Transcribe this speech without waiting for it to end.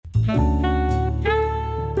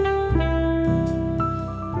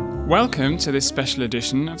Welcome to this special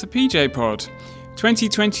edition of the PJ Pod.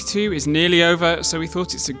 2022 is nearly over, so we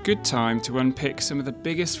thought it's a good time to unpick some of the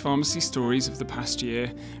biggest pharmacy stories of the past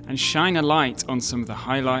year and shine a light on some of the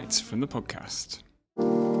highlights from the podcast.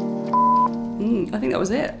 I think that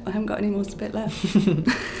was it. I haven't got any more spit left.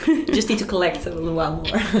 Just need to collect a little while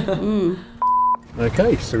more.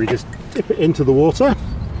 Okay, so we just dip it into the water,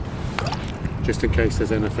 just in case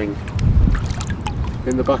there's anything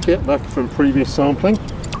in the bucket left from previous sampling.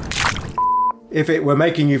 If it were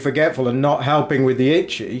making you forgetful and not helping with the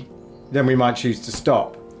itchy, then we might choose to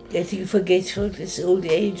stop. Getting forgetful this old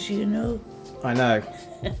age, you know. I know.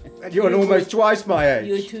 You're almost twice my age.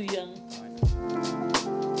 You're too young.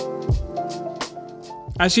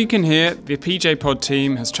 As you can hear, the PJ Pod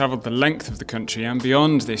team has travelled the length of the country and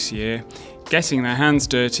beyond this year, getting their hands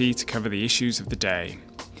dirty to cover the issues of the day.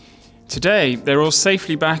 Today, they're all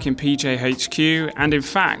safely back in PJ HQ and, in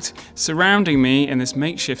fact, surrounding me in this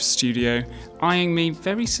makeshift studio, eyeing me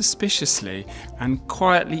very suspiciously and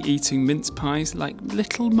quietly eating mince pies like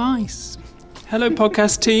little mice. Hello,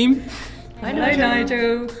 podcast team. Hi,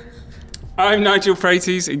 Nigel. I'm Nigel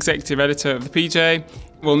Praties, Executive Editor of the PJ.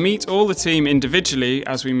 We'll meet all the team individually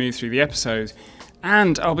as we move through the episode,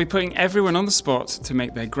 and I'll be putting everyone on the spot to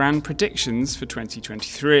make their grand predictions for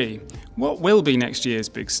 2023. What will be next year's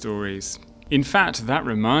big stories? In fact, that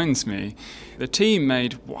reminds me, the team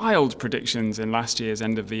made wild predictions in last year's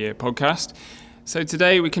End of the Year podcast, so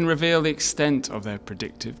today we can reveal the extent of their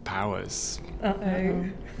predictive powers. Uh-oh.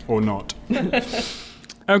 Or not.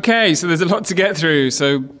 Okay, so there's a lot to get through,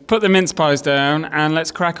 so put the mince pies down and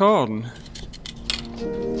let's crack on.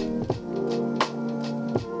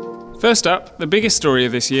 First up, the biggest story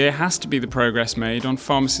of this year has to be the progress made on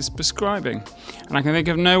pharmacist prescribing. And I can think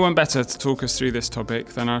of no one better to talk us through this topic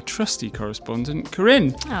than our trusty correspondent,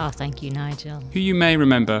 Corinne. Oh, thank you, Nigel. Who you may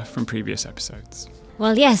remember from previous episodes.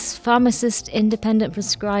 Well, yes, pharmacist independent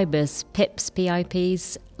prescribers, PIPs,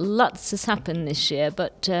 PIPs, lots has happened this year,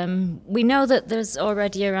 but we know that there's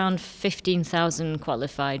already around 15,000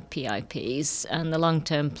 qualified PIPs, and the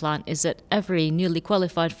long-term plan is that every newly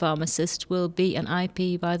qualified pharmacist will be an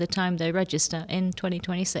IP by the time they register in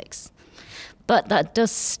 2026. But that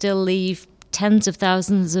does still leave tens of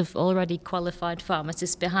thousands of already qualified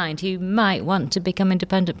pharmacists behind who might want to become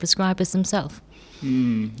independent prescribers themselves.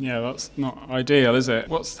 Yeah, that's not ideal, is it?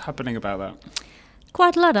 What's happening about that?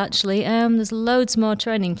 Quite a lot, actually. There's loads more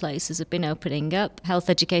training places have been opening up. Health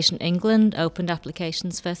Education England opened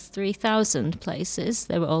applications for 3,000 places.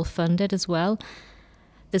 They were all funded as well.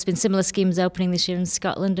 There's been similar schemes opening this year in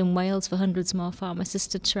Scotland and Wales for hundreds more pharmacists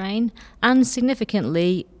to train. And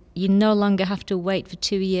significantly, you no longer have to wait for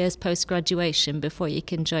 2 years post-graduation before you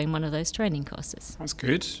can join one of those training courses. That's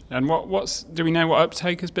good. And do we know what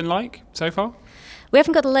uptake has been like so far? We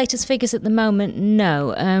haven't got the latest figures at the moment,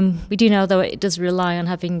 no. We do know, though, it does rely on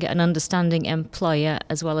having an understanding employer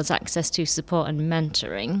as well as access to support and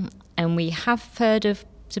mentoring. And we have heard of,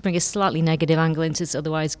 to bring a slightly negative angle into this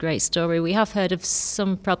otherwise great story, we have heard of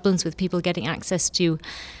some problems with people getting access to,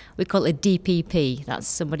 we call it DPP. That's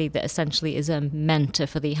somebody that essentially is a mentor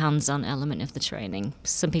for the hands-on element of the training.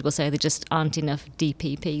 Some people say there just aren't enough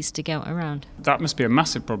DPPs to go around. That must be a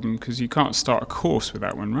massive problem because you can't start a course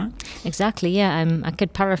without one, right? Exactly, yeah. I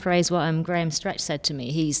could paraphrase what Graham Stretch said to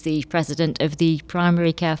me. He's the president of the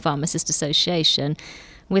Primary Care Pharmacist Association.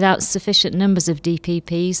 Without sufficient numbers of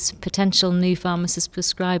DPPs, potential new pharmacist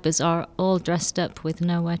prescribers are all dressed up with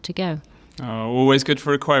nowhere to go. Oh, always good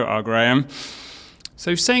for a quote, Graham.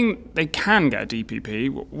 So saying they can get a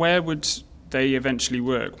DPP, where would they eventually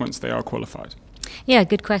work once they are qualified? Yeah,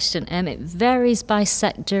 good question. It varies by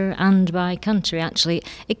sector and by country, actually.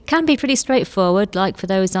 It can be pretty straightforward, like for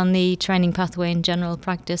those on the training pathway in general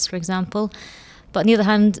practice, for example. But on the other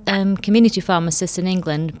hand, community pharmacists in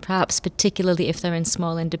England, perhaps particularly if they're in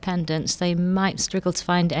small independents, they might struggle to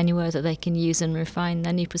find anywhere that they can use and refine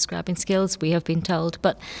their new prescribing skills, we have been told.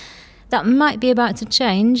 But that might be about to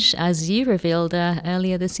change, as you revealed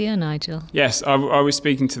earlier this year, Nigel. Yes, I was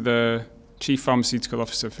speaking to the Chief Pharmaceutical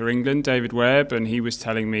Officer for England, David Webb, and he was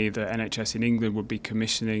telling me that NHS in England would be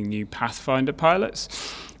commissioning new Pathfinder pilots,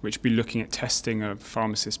 which would be looking at testing a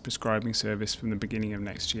pharmacist prescribing service from the beginning of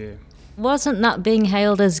next year. Wasn't that being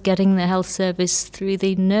hailed as getting the health service through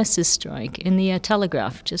the nurses' strike in the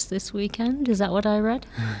Telegraph just this weekend? Is that what I read?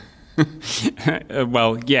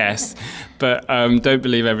 Well, yes, but don't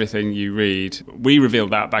believe everything you read. We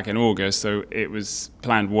revealed that back in August, so it was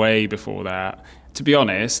planned way before that. To be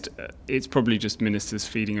honest, it's probably just ministers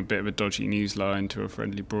feeding a bit of a dodgy news line to a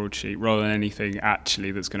friendly broadsheet rather than anything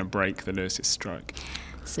actually that's going to break the nurses' strike.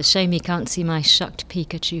 It's a shame you can't see my shocked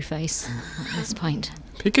Pikachu face at this point.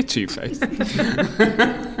 Pikachu face.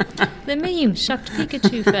 The meme, shocked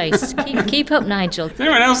Pikachu face. Keep up, Nigel. Has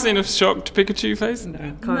anyone else seen a shocked Pikachu face?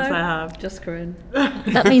 Of course I have. Just Corinne.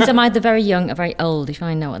 That means I'm either very young or very old, if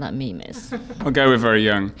I know what that meme is. I'll go with very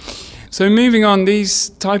young. So moving on, these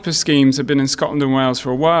type of schemes have been in Scotland and Wales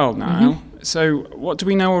for a while now. So what do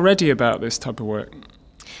we know already about this type of work?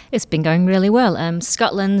 It's been going really well.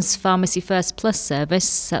 Scotland's Pharmacy First Plus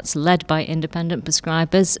service, that's led by independent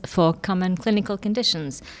prescribers for common clinical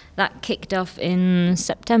conditions. That kicked off in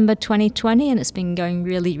September 2020 and it's been going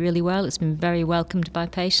really, really well. It's been very welcomed by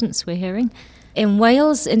patients, we're hearing. In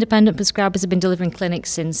Wales, independent prescribers have been delivering clinics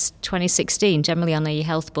since 2016, generally on a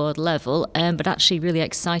health board level, but actually really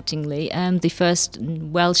excitingly, the first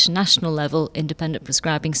Welsh national level independent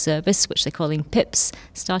prescribing service, which they're calling PIPS,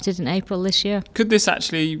 started in April this year. Could this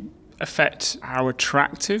actually affect how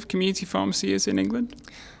attractive community pharmacy is in England?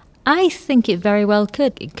 I think it very well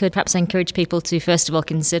could. It could perhaps encourage people to first of all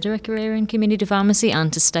consider a career in community pharmacy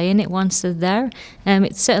and to stay in it once they're there.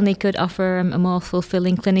 It certainly could offer a more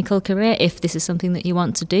fulfilling clinical career if this is something that you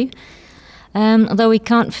want to do. Although we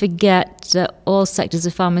can't forget that all sectors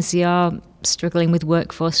of pharmacy are struggling with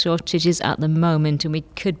workforce shortages at the moment, and we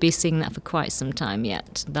could be seeing that for quite some time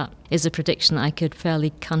yet. That is a prediction that I could fairly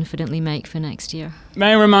confidently make for next year.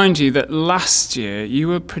 May I remind you that last year you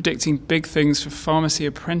were predicting big things for pharmacy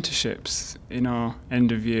apprenticeships in our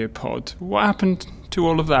end-of-year pod. What happened to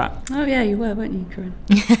all of that? Oh yeah, you were, weren't you, Corinne?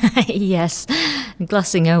 Yes,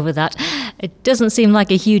 glossing over that. It doesn't seem like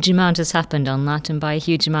a huge amount has happened on that, and by a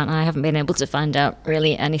huge amount I haven't been able to find out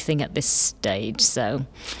really anything at this stage, so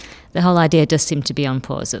the whole idea does seem to be on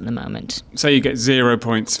pause at the moment. So you get 0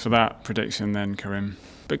 points for that prediction then, Corinne.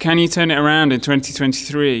 But can you turn it around in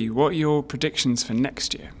 2023? What are your predictions for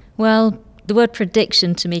next year? Well, the word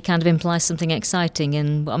prediction to me kind of implies something exciting,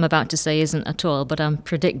 and what I'm about to say isn't at all, but I'm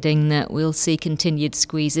predicting that we'll see continued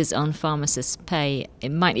squeezes on pharmacists' pay.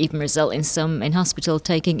 It might even result in some in hospital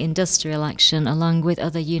taking industrial action along with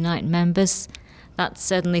other Unite members. That's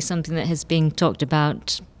certainly something that has been talked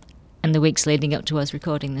about in the weeks leading up to us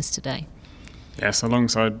recording this today. Yes,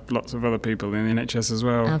 alongside lots of other people in the NHS as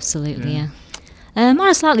well. Absolutely, yeah. On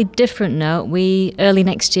a slightly different note, early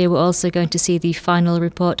next year we're also going to see the final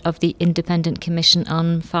report of the Independent Commission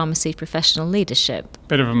on Pharmacy Professional Leadership.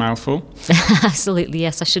 Bit of a mouthful. Absolutely,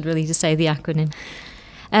 yes, I should really just say the acronym.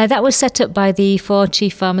 That was set up by the 4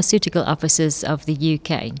 chief pharmaceutical officers of the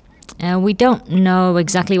UK. We don't know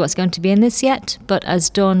exactly what's going to be in this yet, but as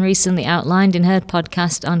Dawn recently outlined in her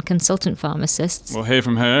podcast on consultant pharmacists, We'll hear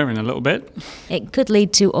from her in a little bit. it could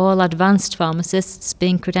lead to all advanced pharmacists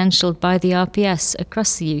being credentialed by the RPS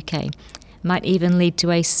across the UK. Might even lead to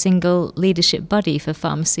a single leadership body for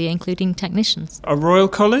pharmacy, including technicians. A Royal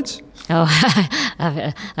College? Oh,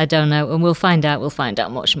 I don't know, and we'll find out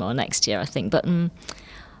much more next year, I think, but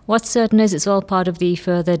what's certain is it's all part of the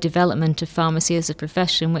further development of pharmacy as a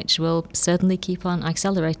profession, which will certainly keep on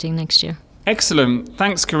accelerating next year. Excellent.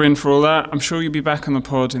 Thanks, Corinne, for all that. I'm sure you'll be back on the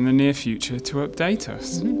pod in the near future to update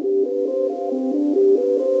us.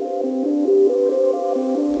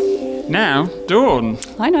 Now, Dawn,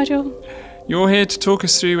 Hi, Nigel. you're here to talk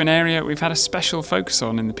us through an area we've had a special focus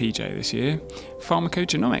on in the PJ this year,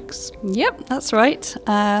 pharmacogenomics. Yep, that's right.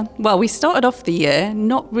 Well, we started off the year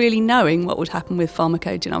not really knowing what would happen with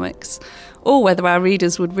pharmacogenomics or whether our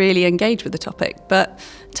readers would really engage with the topic, but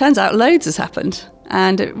turns out loads has happened.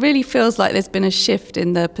 And it really feels like there's been a shift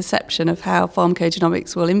in the perception of how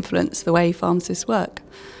pharmacogenomics will influence the way pharmacists work.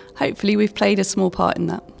 Hopefully we've played a small part in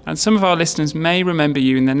that. And some of our listeners may remember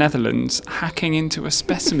you in the Netherlands hacking into a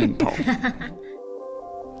specimen pot.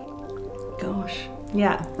 Gosh,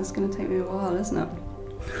 Yeah. that's going to take me a while, isn't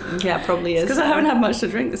it? Yeah, probably is. Because I haven't had much to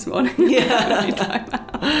drink this morning. Yeah.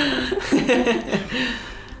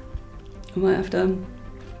 I might have done.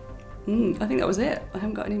 I think that was it. I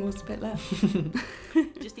haven't got any more spit left.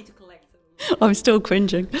 Just need to collect them. I'm still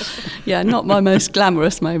cringing. Yeah, not my most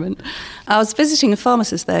glamorous moment. I was visiting a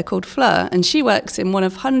pharmacist there called Fleur, and she works in one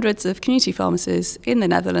of hundreds of community pharmacies in the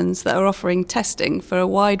Netherlands that are offering testing for a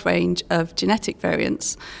wide range of genetic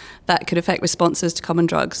variants that could affect responses to common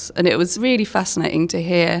drugs. And it was really fascinating to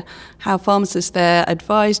hear how pharmacists there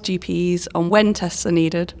advise GPs on when tests are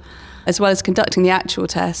needed, as well as conducting the actual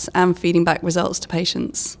tests and feeding back results to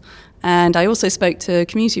patients. And I also spoke to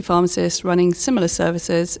community pharmacists running similar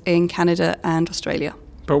services in Canada and Australia.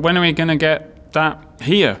 But when are we going to get that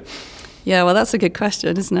here? Yeah, well, that's a good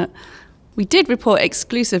question, isn't it? We did report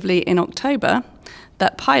exclusively in October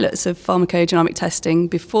that pilots of pharmacogenomic testing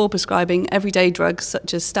before prescribing everyday drugs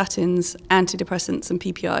such as statins, antidepressants and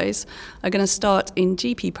PPIs are going to start in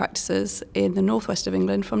GP practices in the northwest of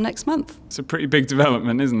England from next month. It's a pretty big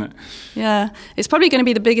development, isn't it? Yeah, it's probably going to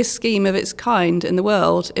be the biggest scheme of its kind in the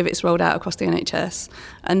world if it's rolled out across the NHS.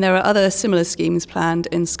 And there are other similar schemes planned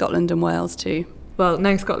in Scotland and Wales too. Well,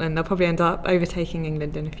 knowing Scotland, they'll probably end up overtaking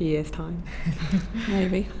England in a few years' time.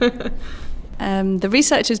 Maybe. The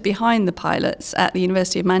researchers behind the pilots at the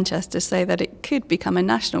University of Manchester say that it could become a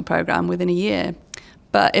national programme within a year.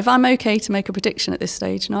 But if I'm okay to make a prediction at this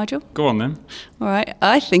stage, Nigel? Go on then. All right,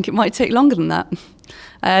 I think it might take longer than that.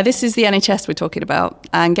 This is the NHS we're talking about,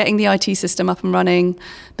 and getting the IT system up and running,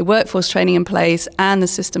 the workforce training in place, and the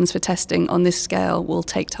systems for testing on this scale will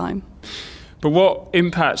take time. But what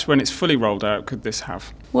impact, when it's fully rolled out, could this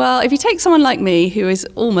have? Well, if you take someone like me who is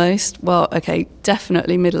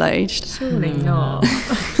definitely middle-aged. Surely not.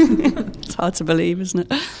 It's hard to believe,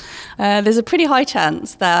 isn't it? There's a pretty high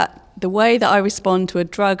chance that the way that I respond to a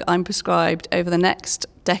drug I'm prescribed over the next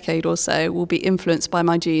decade or so will be influenced by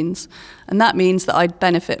my genes. And that means that I'd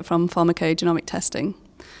benefit from pharmacogenomic testing.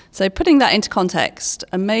 So putting that into context,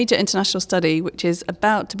 a major international study, which is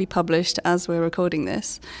about to be published as we're recording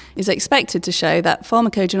this, is expected to show that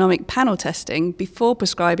pharmacogenomic panel testing before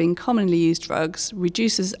prescribing commonly used drugs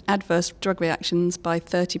reduces adverse drug reactions by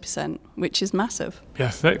 30%, which is massive. Yeah,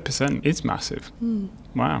 30% is massive.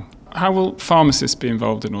 Wow. How will pharmacists be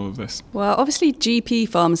involved in all of this? Well, obviously GP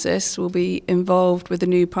pharmacists will be involved with the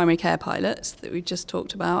new primary care pilots that we just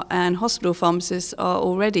talked about, and hospital pharmacists are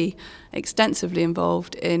already extensively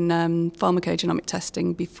involved in pharmacogenomic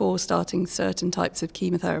testing before starting certain types of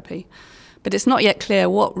chemotherapy. But it's not yet clear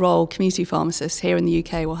what role community pharmacists here in the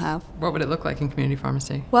UK will have. What would it look like in community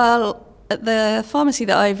pharmacy? Well, at the pharmacy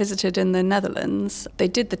that I visited in the Netherlands, they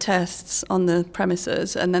did the tests on the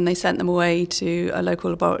premises and then they sent them away to a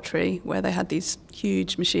local laboratory where they had these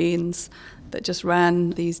huge machines that just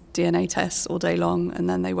ran these DNA tests all day long, and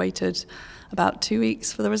then they waited about 2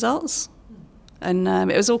 weeks for the results. And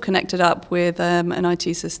it was all connected up with an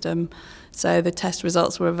IT system, so the test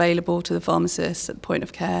results were available to the pharmacists at the point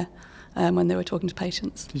of care when they were talking to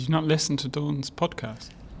patients. Did you not listen to Dawn's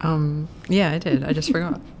podcast? Yeah, I did. I just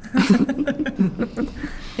forgot.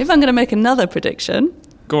 If I'm going to make another prediction,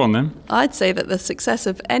 Go on then. I'd say that the success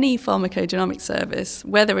of any pharmacogenomic service,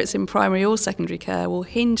 whether it's in primary or secondary care, will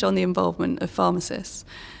hinge on the involvement of pharmacists.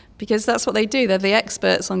 Because that's what they do. They're the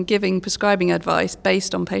experts on giving prescribing advice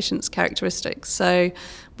based on patients' characteristics. So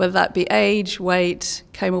whether that be age, weight,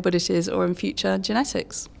 comorbidities, or in future,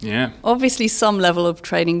 genetics. Yeah. Obviously, some level of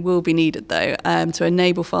training will be needed, though, to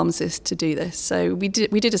enable pharmacists to do this. So we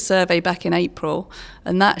did a survey back in April,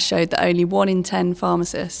 and that showed that only 1 in 10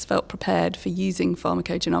 pharmacists felt prepared for using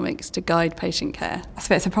pharmacogenomics to guide patient care. That's a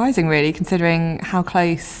bit surprising, really, considering how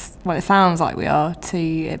close, well, it sounds like we are to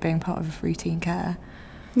it being part of routine care.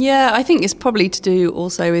 Yeah, I think it's probably to do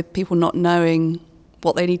also with people not knowing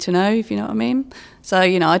what they need to know, if you know what I mean. So,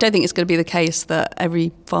 I don't think it's going to be the case that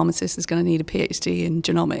every pharmacist is going to need a PhD in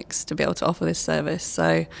genomics to be able to offer this service.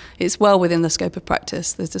 So it's well within the scope of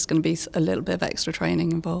practice. There's just going to be a little bit of extra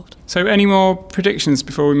training involved. So any more predictions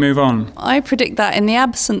before we move on? I predict that in the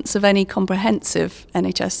absence of any comprehensive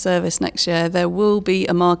NHS service next year, there will be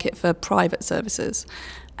a market for private services,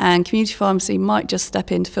 and community pharmacy might just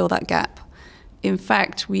step in to fill that gap. In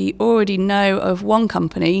fact, we already know of one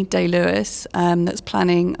company, Day Lewis, that's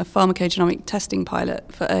planning a pharmacogenomic testing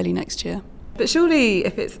pilot for early next year. But surely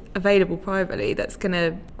if it's available privately, that's going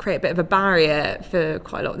to create a bit of a barrier for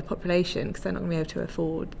quite a lot of the population, because they're not going to be able to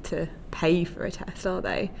afford to pay for a test, are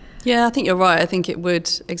they? Yeah, I think you're right. I think it would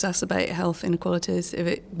exacerbate health inequalities if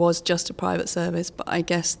it was just a private service, but I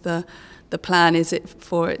guess the plan is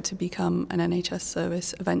for it to become an NHS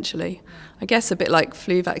service eventually. I guess a bit like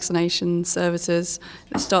flu vaccination services.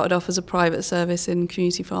 It started off as a private service in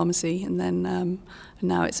community pharmacy, and then and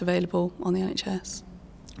now it's available on the NHS.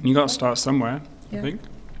 You got to start somewhere, I think.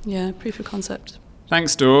 Yeah, proof of concept.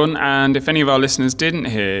 Thanks, Dawn. And if any of our listeners didn't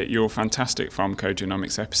hear your fantastic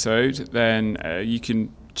pharmacogenomics episode, then you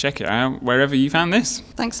can check it out wherever you found this.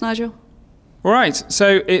 Thanks, Nigel. All right,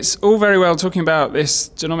 so it's all very well talking about this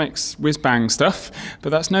genomics whiz-bang stuff,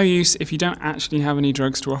 but that's no use if you don't actually have any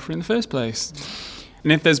drugs to offer in the first place.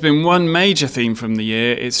 And if there's been one major theme from the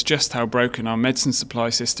year, it's just how broken our medicine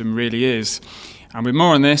supply system really is. And with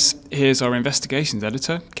more on this, here's our investigations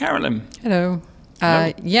editor, Carolyn. Hello.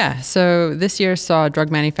 So this year saw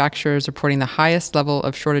drug manufacturers reporting the highest level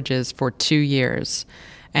of shortages for 2 years.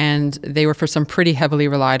 And they were for some pretty heavily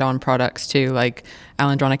relied on products too, like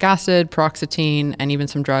alendronic acid, paroxetine, and even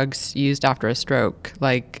some drugs used after a stroke,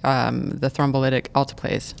 like the thrombolytic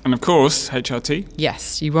alteplase. And of course, HRT.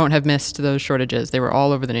 Yes, you won't have missed those shortages. They were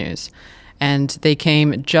all over the news. And they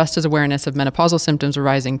came just as awareness of menopausal symptoms were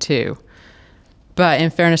rising too. But in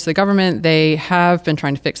fairness to the government, they have been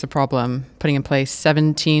trying to fix the problem, putting in place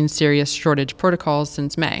 17 serious shortage protocols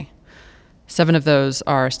since May. 7 of those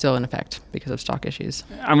are still in effect because of stock issues.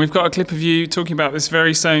 And we've got a clip of you talking about this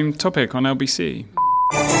very same topic on LBC.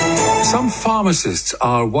 Some pharmacists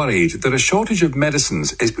are worried that a shortage of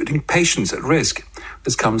medicines is putting patients at risk.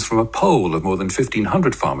 This comes from a poll of more than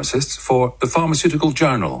 1,500 pharmacists for the Pharmaceutical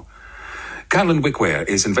Journal. Carolyn Wickware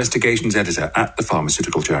is investigations editor at the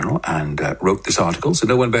Pharmaceutical Journal and wrote this article, so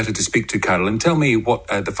no one better to speak to. Carolyn, tell me what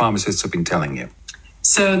the pharmacists have been telling you.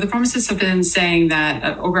 So the pharmacists have been saying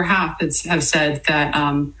that over half have said that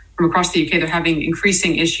from across the UK, they're having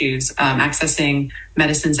increasing issues accessing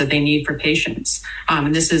medicines that they need for patients.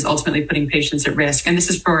 And this is ultimately putting patients at risk. And this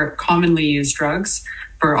is for commonly used drugs,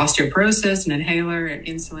 for osteoporosis, an inhaler, and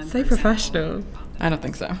insulin. So professional. I don't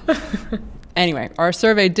think so. Anyway, our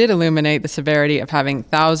survey did illuminate the severity of having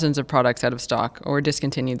thousands of products out of stock or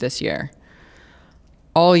discontinued this year.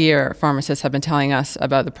 All year, pharmacists have been telling us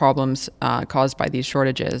about the problems caused by these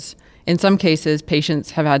shortages. In some cases,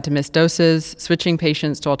 patients have had to miss doses. Switching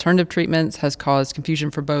patients to alternative treatments has caused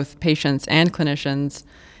confusion for both patients and clinicians.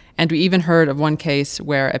 And we even heard of one case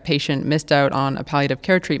where a patient missed out on a palliative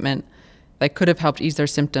care treatment that could have helped ease their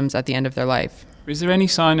symptoms at the end of their life. Is there any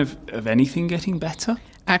sign of anything getting better?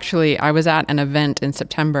 Actually, I was at an event in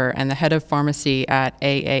September, and the head of pharmacy at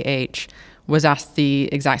AAH was asked the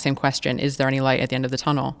exact same question, is there any light at the end of the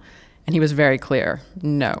tunnel? And he was very clear,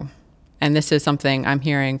 no. And this is something I'm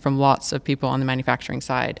hearing from lots of people on the manufacturing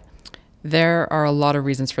side. There are a lot of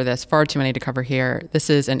reasons for this, far too many to cover here. This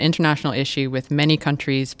is an international issue with many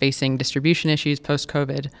countries facing distribution issues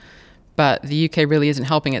post-COVID. But the UK really isn't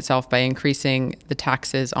helping itself by increasing the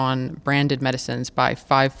taxes on branded medicines by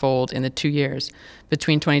 5-fold in the 2 years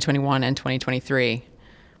between 2021 and 2023.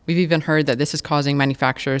 We've even heard that this is causing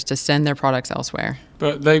manufacturers to send their products elsewhere.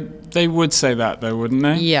 But they would say that, though, wouldn't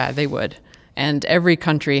they? Yeah, they would. And every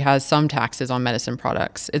country has some taxes on medicine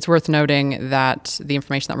products. It's worth noting that the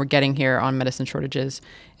information that we're getting here on medicine shortages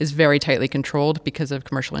is very tightly controlled because of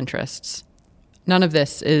commercial interests. None of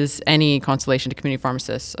this is any consolation to community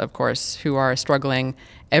pharmacists, of course, who are struggling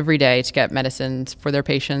every day to get medicines for their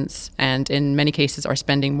patients and in many cases are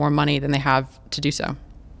spending more money than they have to do so.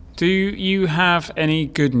 Do you have any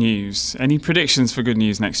good news? Any predictions for good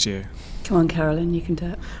news next year? Come on, Carolyn, you can do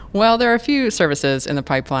it. Well, there are a few services in the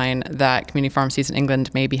pipeline that community pharmacies in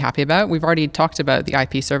England may be happy about. We've already talked about the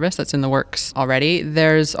IP service that's in the works already.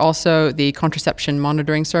 There's also the contraception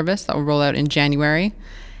monitoring service that will roll out in January.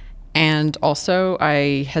 And also,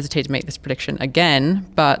 I hesitate to make this prediction again,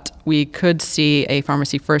 but we could see a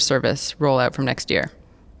pharmacy first service roll out from next year.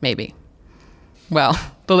 Maybe. Well,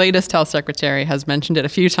 the latest health secretary has mentioned it a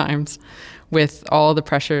few times. With all the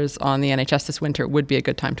pressures on the NHS this winter, it would be a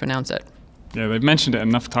good time to announce it. Yeah, they've mentioned it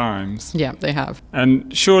enough times. Yeah, they have.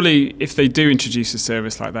 And surely, if they do introduce a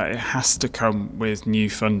service like that, it has to come with new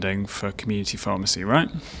funding for community pharmacy, right?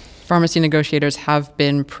 Pharmacy negotiators have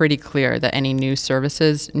been pretty clear that any new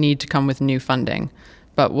services need to come with new funding,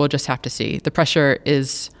 but we'll just have to see. The pressure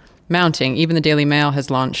is mounting. Even the Daily Mail has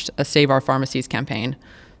launched a Save Our Pharmacies campaign.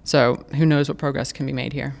 So who knows what progress can be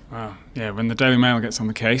made here. Wow. Yeah, when the Daily Mail gets on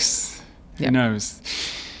the case, who knows?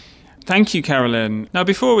 Thank you, Carolyn. Now,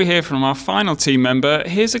 before we hear from our final team member,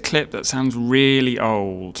 here's a clip that sounds really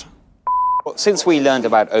old. Well, since we learned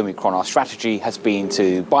about Omicron, our strategy has been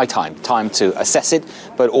to buy time to assess it,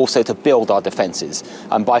 but also to build our defences.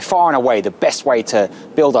 And by far and away, the best way to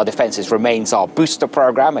build our defences remains our booster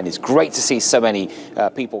programme, and it's great to see so many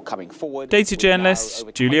people coming forward. Data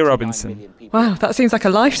journalist Julia Robinson. Wow, that seems like a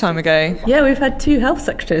lifetime ago. Yeah, we've had 2 health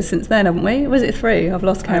secretaries since then, haven't we? Was it 3? I've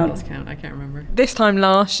lost count. I can't remember. This time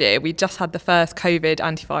last year, we just had the first COVID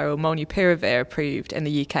antiviral molnupiravir approved in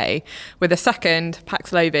the UK, with a second,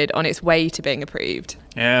 Paxlovid, on its way to being approved.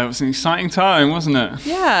 Yeah, it was an exciting time, wasn't it?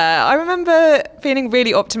 Yeah, I remember feeling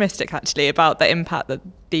really optimistic, actually, about the impact that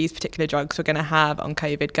these particular drugs were going to have on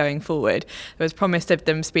COVID going forward. There was promise of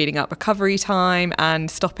them speeding up recovery time and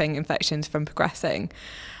stopping infections from progressing.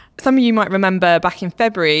 Some of you might remember back in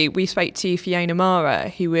February, we spoke to Fiona Mara,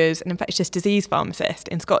 who was an infectious disease pharmacist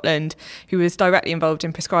in Scotland, who was directly involved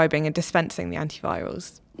in prescribing and dispensing the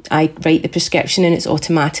antivirals. I write the prescription and it's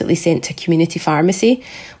automatically sent to a community pharmacy,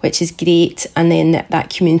 which is great. And then that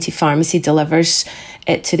community pharmacy delivers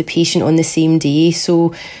it to the patient on the same day.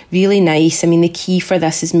 So really nice. I mean, the key for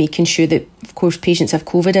this is making sure that, of course, patients have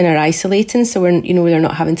COVID and are isolating, so they're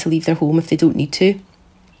not having to leave their home if they don't need to,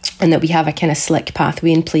 and that we have a kind of slick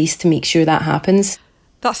pathway in place to make sure that happens.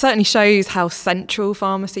 That certainly shows how central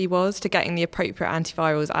pharmacy was to getting the appropriate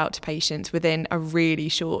antivirals out to patients within a really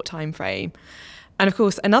short time frame. And of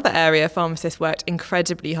course, another area pharmacists worked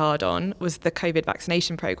incredibly hard on was the COVID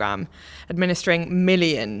vaccination programme, administering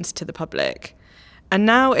millions to the public. And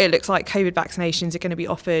now it looks like COVID vaccinations are going to be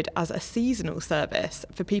offered as a seasonal service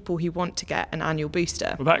for people who want to get an annual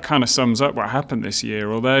booster. Well, that kind of sums up what happened this year.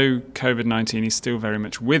 Although COVID-19 is still very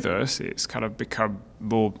much with us, it's kind of become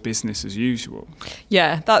more business as usual.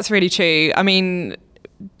 Yeah, that's really true. I mean,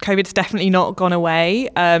 COVID's definitely not gone away.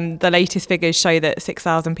 The latest figures show that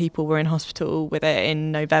 6,000 people were in hospital with it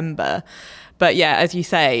in November. But yeah, as you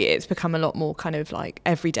say, it's become a lot more kind of like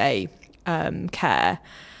everyday care.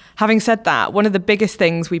 Having said that, one of the biggest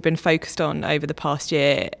things we've been focused on over the past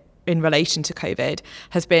year in relation to COVID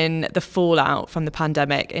has been the fallout from the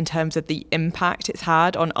pandemic in terms of the impact it's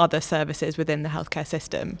had on other services within the healthcare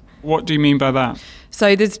system. What do you mean by that?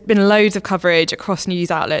 So there's been loads of coverage across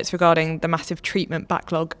news outlets regarding the massive treatment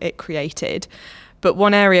backlog it created. But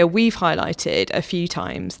one area we've highlighted a few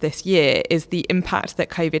times this year is the impact that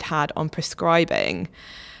COVID had on prescribing.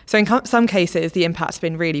 So in some cases, the impact's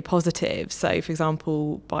been really positive. So, for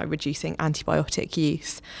example, by reducing antibiotic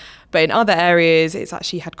use. But in other areas, it's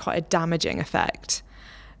actually had quite a damaging effect.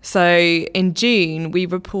 So in June, we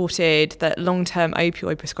reported that long-term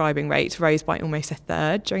opioid prescribing rates rose by almost a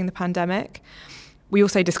third during the pandemic. We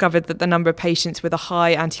also discovered that the number of patients with a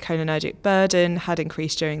high anticholinergic burden had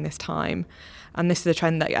increased during this time. And this is a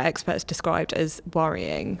trend that experts described as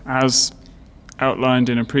worrying. As outlined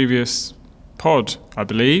in a previous pod, I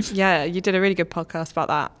believe. Yeah, you did a really good podcast about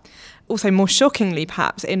that. Also, more shockingly,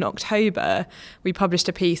 perhaps, in October, we published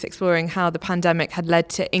a piece exploring how the pandemic had led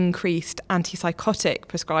to increased antipsychotic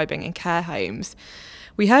prescribing in care homes.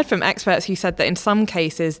 We heard from experts who said that in some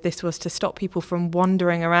cases, this was to stop people from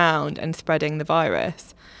wandering around and spreading the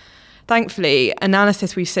virus. Thankfully,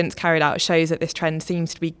 analysis we've since carried out shows that this trend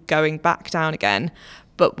seems to be going back down again,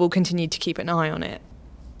 but we'll continue to keep an eye on it.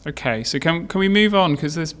 Okay, so can we move on?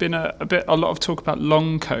 Because there's been a lot of talk about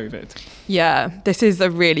long COVID. Yeah, this is a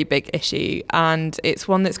really big issue, and it's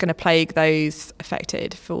one that's going to plague those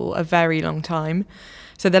affected for a very long time.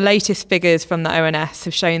 So the latest figures from the ONS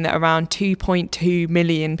have shown that around 2.2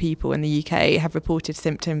 million people in the UK have reported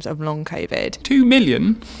symptoms of long COVID. 2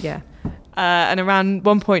 million? Yeah. And around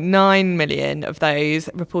 1.9 million of those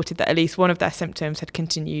reported that at least one of their symptoms had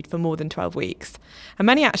continued for more than 12 weeks. And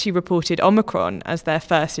many actually reported Omicron as their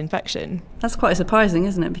first infection. That's quite surprising,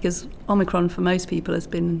 isn't it? Because Omicron for most people has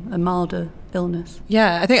been a milder illness.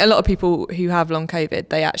 Yeah, I think a lot of people who have long COVID,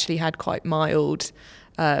 they actually had quite mild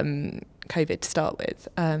COVID to start with,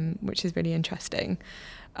 which is really interesting.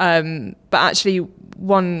 But actually,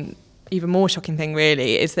 one even more shocking thing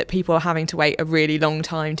really is that people are having to wait a really long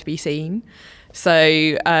time to be seen. So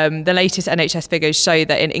the latest NHS figures show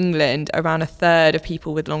that in England, around a third of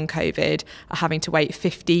people with long COVID are having to wait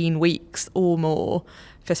 15 weeks or more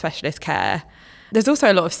for specialist care. There's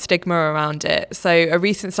also a lot of stigma around it. So a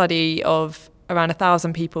recent study of around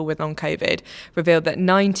 1,000 people with long COVID revealed that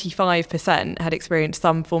 95% had experienced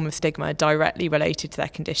some form of stigma directly related to their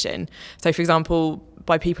condition. So, for example,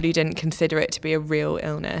 by people who didn't consider it to be a real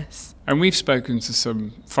illness. And we've spoken to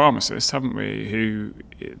some pharmacists, haven't we, who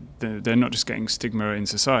they're not just getting stigma in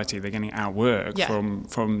society, they're getting out work from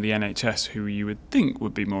the NHS, who you would think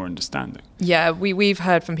would be more understanding. Yeah, we've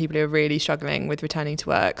heard from people who are really struggling with returning to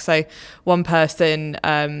work. So one person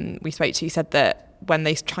we spoke to said that when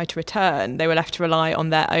they tried to return, they were left to rely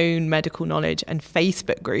on their own medical knowledge and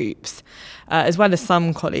Facebook groups, as well as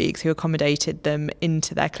some colleagues who accommodated them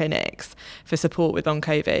into their clinics for support with long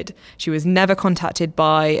COVID. She was never contacted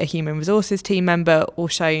by a human resources team member or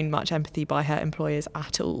shown much empathy by her employers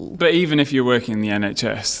at all. But even if you're working in the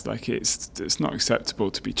NHS, like it's not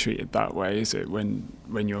acceptable to be treated that way, is it,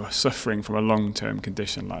 when you're suffering from a long-term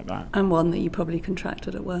condition like that? And one that you probably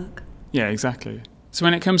contracted at work. Yeah, exactly. So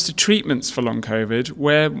when it comes to treatments for long COVID,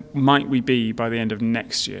 where might we be by the end of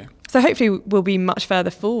next year? So hopefully we'll be much further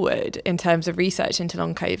forward in terms of research into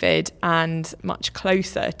long COVID and much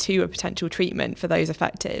closer to a potential treatment for those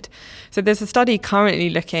affected. So there's a study currently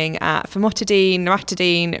looking at famotidine,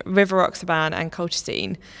 loratadine, rivaroxaban and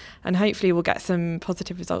colchicine, and hopefully we'll get some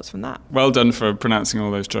positive results from that. Well done for pronouncing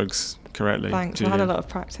all those drugs correctly. Thanks, Julia. I had a lot of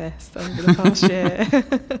practice over the past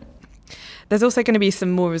year. There's also going to be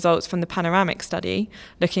some more results from the Panoramic study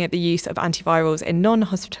looking at the use of antivirals in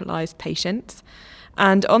non-hospitalised patients.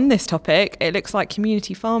 And on this topic, it looks like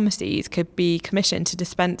community pharmacies could be commissioned to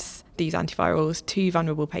dispense these antivirals to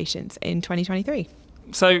vulnerable patients in 2023.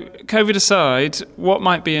 So, COVID aside, what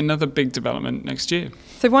might be another big development next year?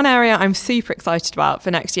 So one area I'm super excited about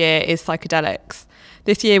for next year is psychedelics.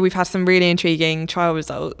 This year we've had some really intriguing trial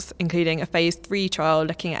results, including a phase 3 trial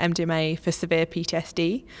looking at MDMA for severe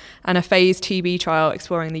PTSD and a phase 2b trial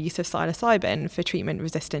exploring the use of psilocybin for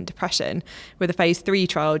treatment-resistant depression, with a phase 3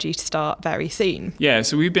 trial due to start very soon. Yeah,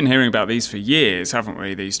 so we've been hearing about these for years, haven't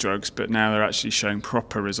we, these drugs, but now they're actually showing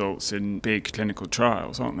proper results in big clinical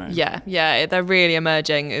trials, aren't they? Yeah, they're really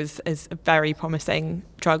emerging as very promising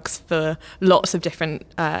drugs for lots of different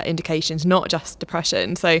indications, not just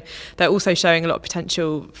depression. So they're also showing a lot of potential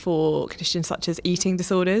for conditions such as eating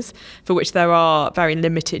disorders, for which there are very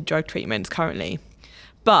limited drug treatments currently.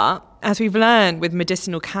 But as we've learned with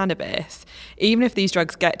medicinal cannabis, even if these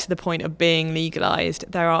drugs get to the point of being legalised,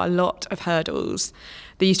 there are a lot of hurdles.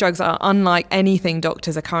 These drugs are unlike anything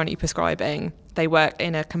doctors are currently prescribing. They work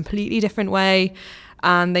in a completely different way,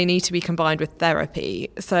 and they need to be combined with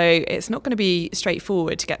therapy. So it's not going to be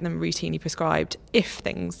straightforward to get them routinely prescribed if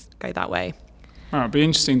things go that way. Oh, it'll be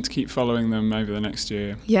interesting to keep following them over the next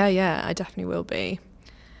year. Yeah, I definitely will be.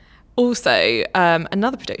 Also,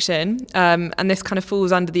 another prediction, and this kind of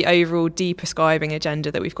falls under the overall de-prescribing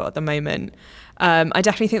agenda that we've got at the moment. I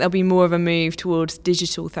definitely think there'll be more of a move towards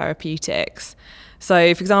digital therapeutics.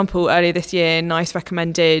 So, for example, earlier this year, NICE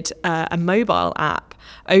recommended a mobile app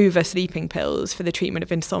over sleeping pills for the treatment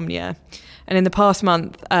of insomnia. And in the past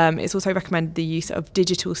month, it's also recommended the use of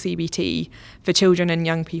digital CBT for children and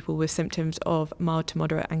young people with symptoms of mild to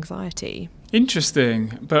moderate anxiety.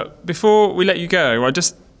 Interesting. But before we let you go, I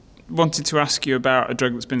just wanted to ask you about a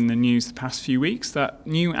drug that's been in the news the past few weeks, that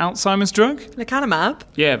new Alzheimer's drug. Lecanemab?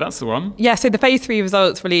 Yeah, that's the one. Yeah, so the phase 3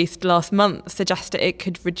 results released last month suggest that it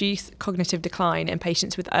could reduce cognitive decline in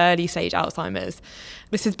patients with early stage Alzheimer's.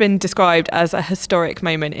 This has been described as a historic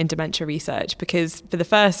moment in dementia research because for the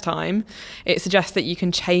first time, it suggests that you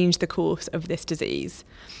can change the course of this disease.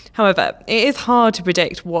 However, it is hard to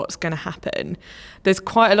predict what's going to happen. There's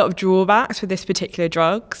quite a lot of drawbacks with this particular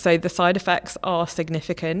drug, so the side effects are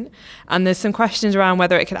significant, and there's some questions around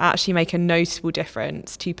whether it could actually make a noticeable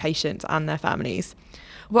difference to patients and their families.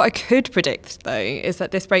 What I could predict, though, is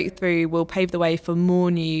that this breakthrough will pave the way for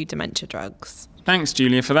more new dementia drugs. Thanks,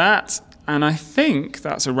 Julia, for that. And I think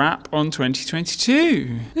that's a wrap on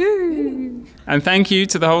 2022. Woo. And thank you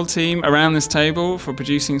to the whole team around this table for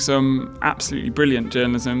producing some absolutely brilliant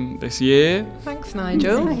journalism this year. Thanks,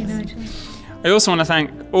 Nigel. Thank you, Nigel. I also want to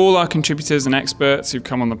thank all our contributors and experts who've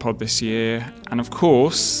come on the pod this year. And of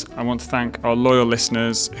course, I want to thank our loyal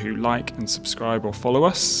listeners who like and subscribe or follow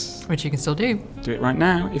us. Which you can still do. Do it right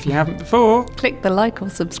now if you haven't before. Click the like or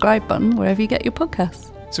subscribe button wherever you get your podcasts.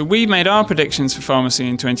 So we've made our predictions for pharmacy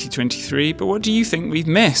in 2023, but what do you think we've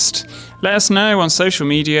missed? Let us know on social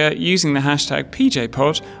media using the hashtag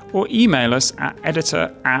PJPod or email us at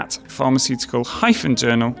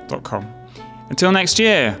editor@pharmaceutical-journal.com. Until next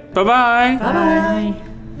year, bye-bye. Bye-bye.